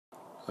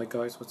Hi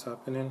guys, what's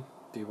happening?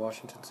 The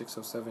Washington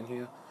 607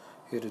 here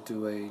to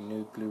do a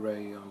new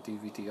Blu-ray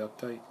DVD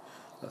update.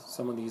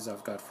 Some of these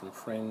I've got from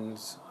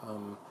friends,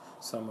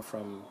 some are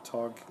from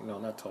Target, no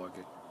not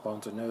Target,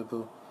 Barnes &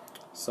 Noble,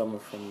 some are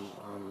from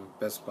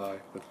Best Buy.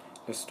 But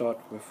let's start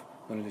with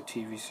one of the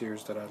TV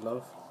series that I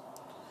love.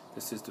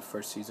 This is the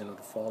first season of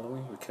The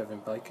Following with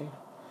Kevin Bacon.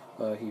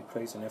 He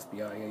plays an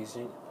FBI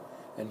agent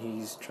and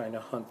he's trying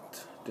to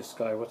hunt this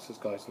guy, what's this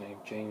guy's name?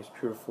 James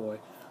Purefoy,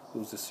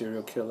 who's a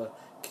serial killer.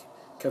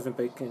 Kevin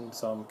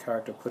Bacon's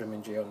character put him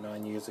in jail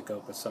 9 years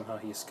ago, but somehow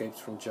he escapes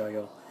from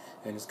jail,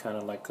 and it's kind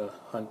of like a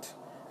hunt.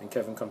 And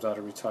Kevin comes out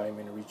of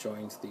retirement and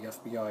rejoins the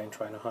FBI and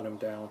trying to hunt him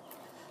down.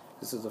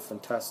 This is a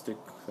fantastic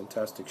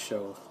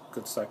show.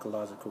 Good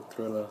psychological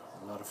thriller,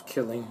 a lot of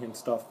killing and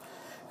stuff.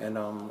 And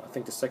I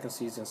think the second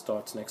season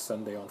starts next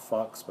Sunday on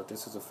Fox. But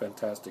this is a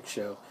fantastic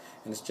show,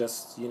 and it's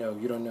just you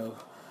don't know.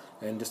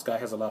 And this guy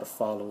has a lot of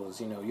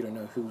followers. You don't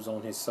know who's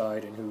on his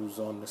side and who's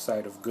on the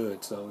side of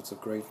good. So it's a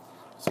great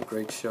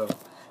show,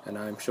 and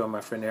I'm sure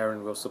my friend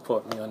Aaron will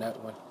support me on that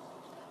one.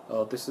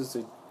 This is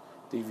a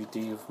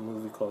DVD of a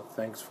movie called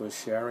Thanks for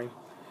Sharing.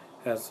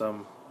 Has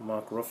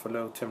Mark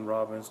Ruffalo, Tim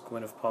Robbins,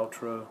 Gwyneth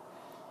Paltrow,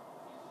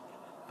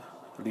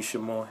 Alicia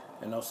Moore,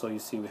 and also you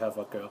see we have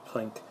a girl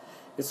Plink.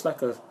 It's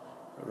like a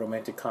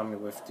romantic comedy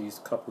with these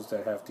couples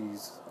that have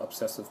these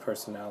obsessive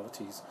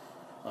personalities.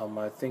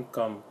 I think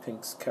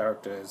Pink's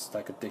character is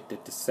like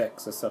addicted to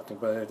sex or something,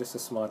 but it's a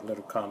smart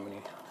little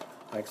comedy.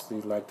 I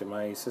actually liked it.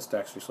 My sister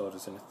actually saw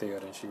this in the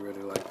theater and she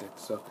really liked it,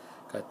 so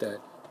got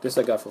that. This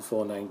I got for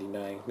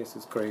 $4.99. This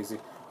is crazy.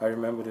 I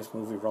remember this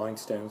movie,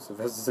 Rhinestones,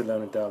 Sylvester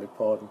Stallone and Dolly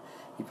Parton.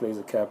 He plays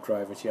a cab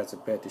driver and she has a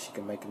bet that she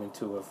can make him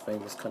into a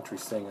famous country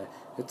singer.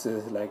 It's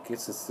a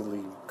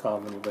silly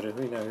comedy, but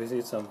it's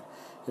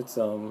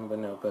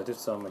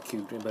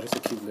a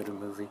cute little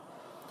movie.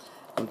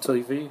 On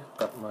TV,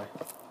 got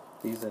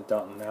these in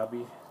Downton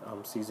Abbey,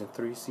 season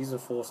 3. Season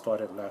 4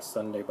 started last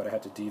Sunday, but I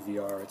had to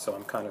DVR it, so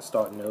I'm kind of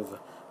starting over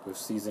with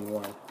season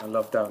 1. I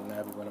love Downton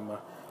Abbey, one of my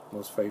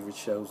most favorite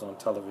shows on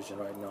television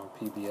right now, on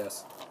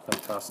PBS.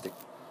 Fantastic.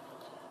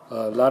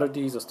 A lot of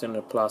these are still in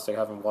the plastic. I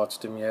haven't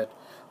watched them yet,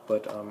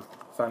 but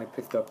finally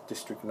picked up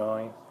District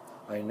 9.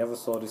 I never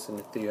saw this in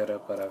the theater,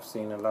 but I've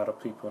seen a lot of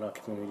people in our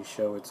community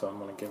show it, so I'm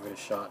going to give it a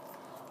shot.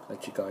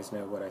 Let you guys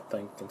know what I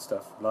think and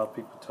stuff. A lot of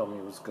people told me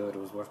it was good,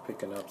 it was worth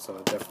picking up, so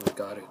I definitely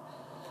got it.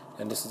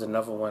 And this is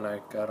another one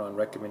I got on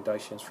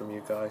recommendations from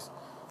you guys.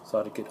 So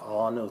I had to get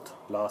Arnold,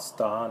 Last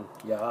Stand.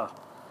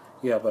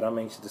 Yeah, but I'm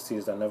anxious to see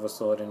this. I never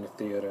saw it in the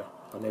theater.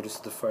 I know this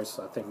is the first,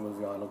 I think,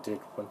 movie Arnold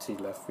did once he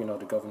left,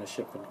 the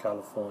governorship in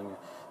California.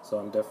 So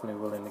I'm definitely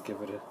willing to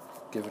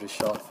give it a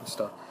shot and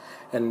stuff.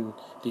 And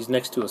these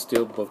next two are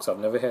steel books. I've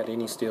never had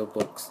any steel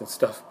books and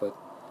stuff, but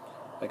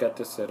I got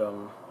this at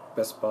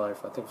Best Buy. I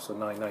think it was for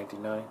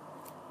 $9.99.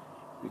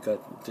 We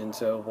got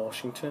Denzel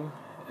Washington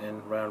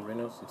and Ryan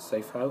Reynolds in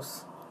Safe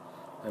House.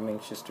 I'm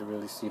anxious to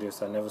really see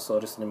this. I never saw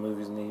this in the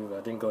movies neither.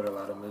 I didn't go to a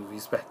lot of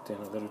movies back then,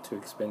 a little too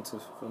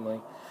expensive for me,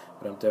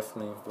 but I'm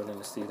definitely willing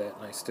to see that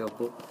nice steel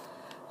book.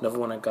 Another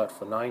one I got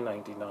for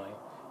 $9.99,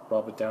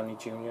 Robert Downey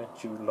Jr.,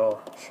 Jude Law,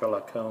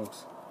 Sherlock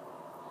Holmes,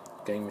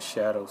 Game of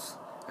Shadows.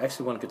 I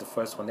actually want to get the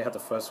first one. They had the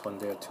first one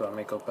there too. I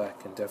may go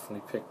back and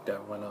definitely pick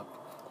that one up.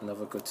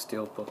 Another good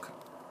steel book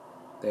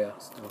there,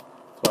 still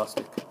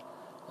plastic.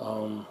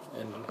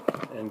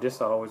 And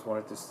this I always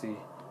wanted to see,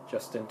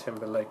 Justin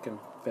Timberlake and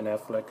Ben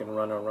Affleck and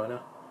Runner.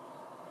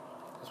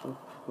 It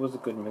was a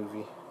good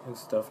movie and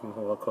stuff.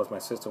 Well, of course, my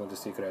sister went to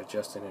see it at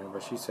Justin in it,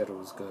 but she said it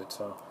was good.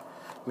 So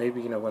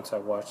maybe once I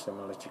watch them,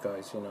 I'll let you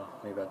guys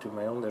maybe I'll do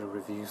my own little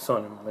reviews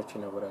on them, let you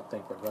know what I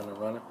think. But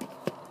Runner.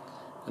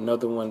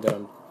 Another one that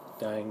I'm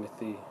dying to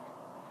see,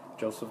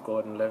 Joseph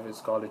Gordon-Levitt,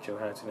 Scarlett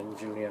Johansson, and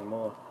Julianne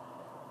Moore,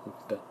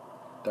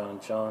 Don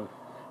John.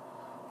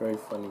 Very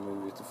funny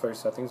movie. I think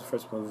it's the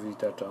first movie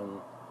that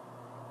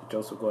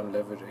Joseph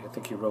Gordon-Levitt, I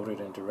think he wrote it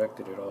and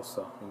directed it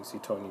also. You can see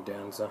Tony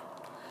Danza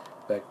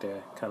back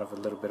there, kind of a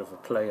little bit of a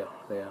player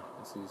there.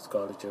 You see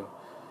Scarlett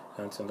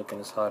Johansson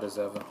looking as hot as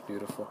ever,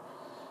 beautiful.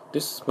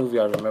 This movie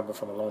I remember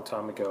from a long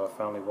time ago. I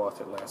finally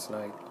watched it last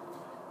night.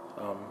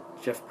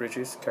 Jeff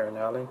Bridges, Karen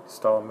Allen,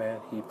 Starman.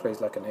 He plays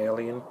like an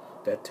alien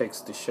that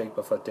takes the shape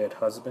of her dead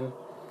husband.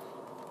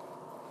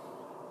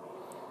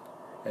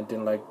 And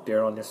then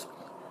they're on this,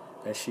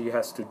 and she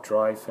has to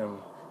drive him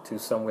to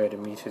somewhere to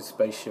meet his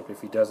spaceship. If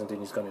he doesn't,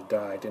 then he's going to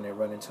die. Then they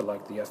run into the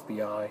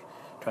FBI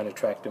trying to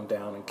track them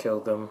down and kill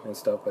them and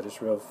stuff, but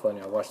it's real funny.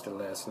 I watched it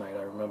last night.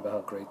 I remember how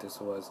great this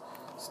was,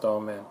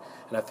 Starman.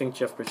 And I think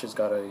Jeff Bridges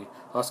got a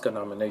Oscar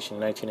nomination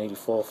in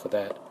 1984 for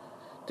that.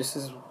 This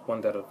is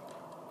one that a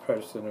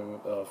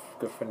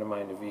good friend of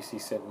mine, the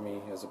VC, sent me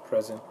as a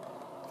present.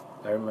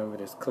 I remember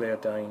this, Claire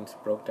Danes,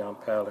 Broke Down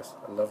Palace.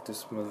 I love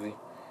this movie.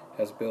 It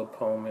has Bill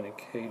Pullman and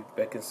Kate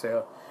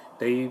Beckinsale.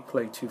 They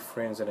play two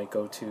friends and they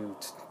go to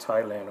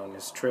Thailand on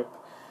this trip,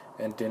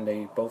 and then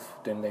they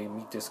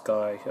meet this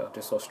guy,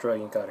 this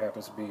Australian guy that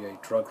happens to be a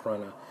drug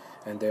runner,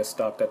 and they're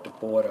stopped at the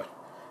border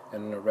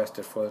and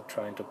arrested for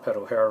trying to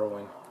peddle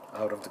heroin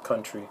out of the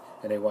country,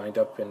 and they wind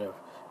up in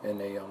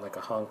in a like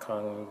a Hong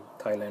Kong,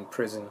 Thailand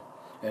prison,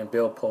 and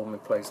Bill Pullman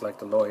plays like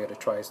the lawyer that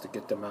tries to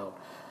get them out.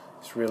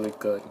 It's really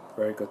good,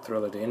 very good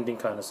thriller. The ending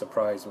kind of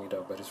surprised me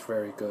though, but it's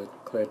very good.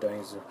 Claire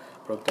Danes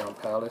broke down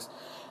Palace.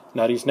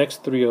 Now these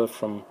next three are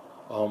from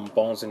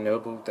Barnes and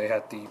Noble. They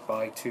had the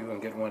buy two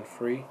and get one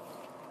free.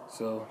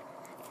 So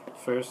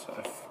first,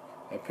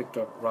 I picked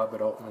up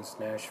Robert Altman's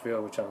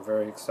Nashville, which I'm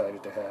very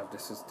excited to have.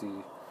 This is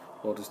the,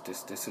 what is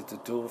this? This is the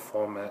dual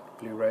format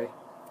Blu-ray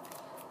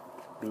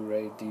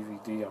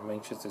DVD. I'm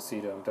anxious to see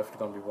that. I'm definitely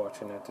going to be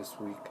watching that this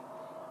week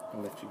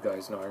and let you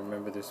guys know. I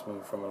remember this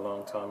movie from a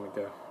long time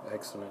ago.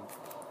 Excellent.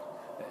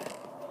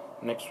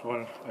 Next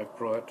one I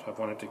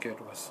wanted to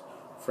get was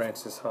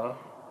Francis Ha.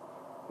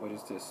 What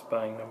is this?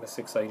 Spying number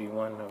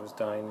 681. I was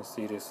dying to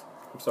see this.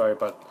 I'm sorry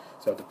about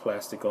the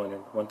plastic on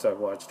it. Once I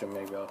watched it,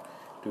 maybe I'll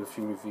do a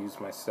few reviews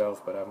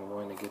myself, but I've been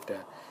wanting to get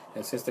that.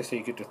 And since they say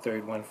you get the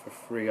third one for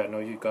free, I know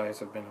you guys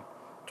have been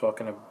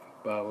talking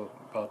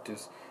about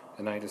this,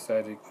 and I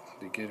decided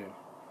to get it.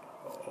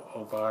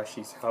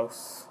 Obashi's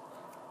House.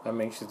 I'm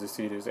anxious to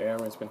see this.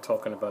 Aaron's been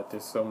talking about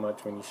this so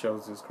much when he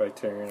shows this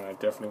Criterion. I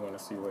definitely want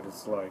to see what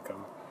it's like.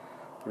 I'm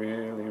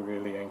really,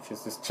 really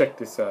anxious. Just check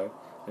this out.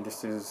 And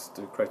this is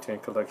the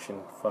Criterion Collection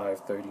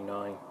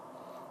 539.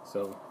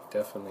 So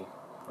definitely,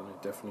 I'm gonna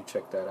definitely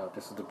check that out.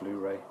 This is the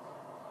Blu-ray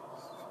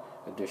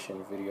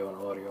edition, video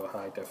and audio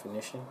high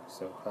definition.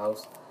 So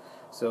House.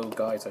 So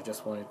guys, I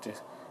just wanted to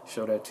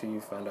show that to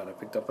you. Found out I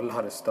picked up a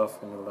lot of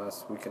stuff in the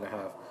last week and a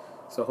half.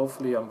 So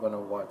hopefully I'm gonna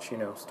watch,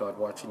 start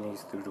watching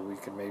these through the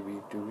week and maybe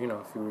do,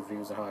 a few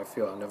reviews on how I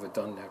feel. I've never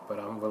done that, but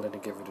I'm willing to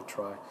give it a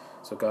try.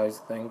 So guys,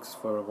 thanks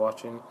for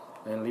watching,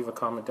 and leave a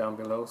comment down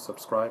below,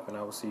 subscribe, and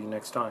I will see you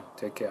next time.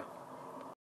 Take care.